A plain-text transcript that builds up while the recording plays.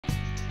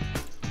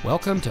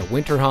Welcome to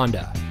Winter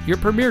Honda, your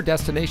premier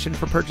destination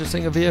for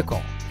purchasing a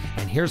vehicle.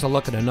 And here's a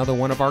look at another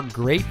one of our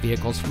great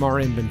vehicles from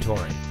our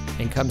inventory,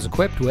 and comes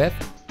equipped with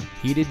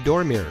heated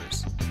door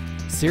mirrors,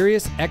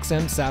 Sirius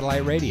XM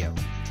satellite radio,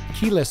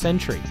 keyless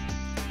entry,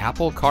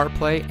 Apple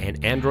CarPlay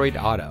and Android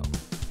Auto,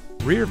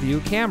 rear view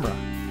camera,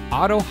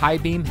 auto high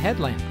beam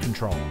headlamp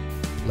control,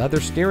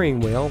 leather steering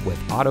wheel with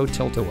auto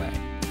tilt-away,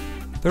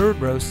 third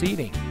row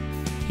seating,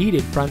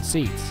 heated front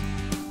seats,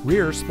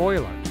 rear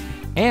spoiler,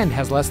 and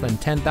has less than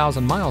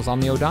 10,000 miles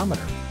on the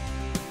odometer.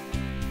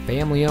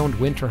 Family-owned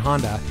Winter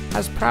Honda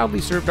has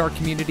proudly served our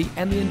community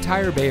and the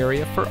entire Bay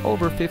Area for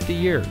over 50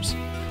 years.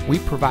 We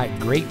provide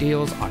great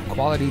deals on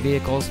quality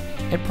vehicles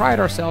and pride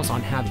ourselves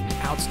on having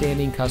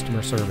outstanding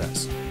customer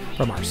service.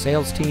 From our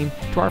sales team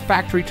to our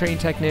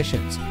factory-trained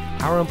technicians,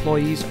 our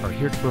employees are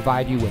here to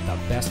provide you with the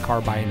best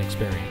car buying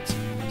experience.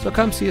 So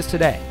come see us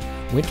today.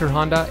 Winter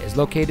Honda is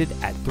located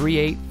at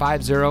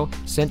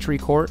 3850 Century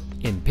Court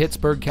in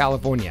Pittsburg,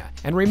 California.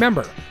 And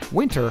remember,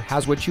 winter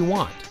has what you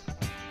want.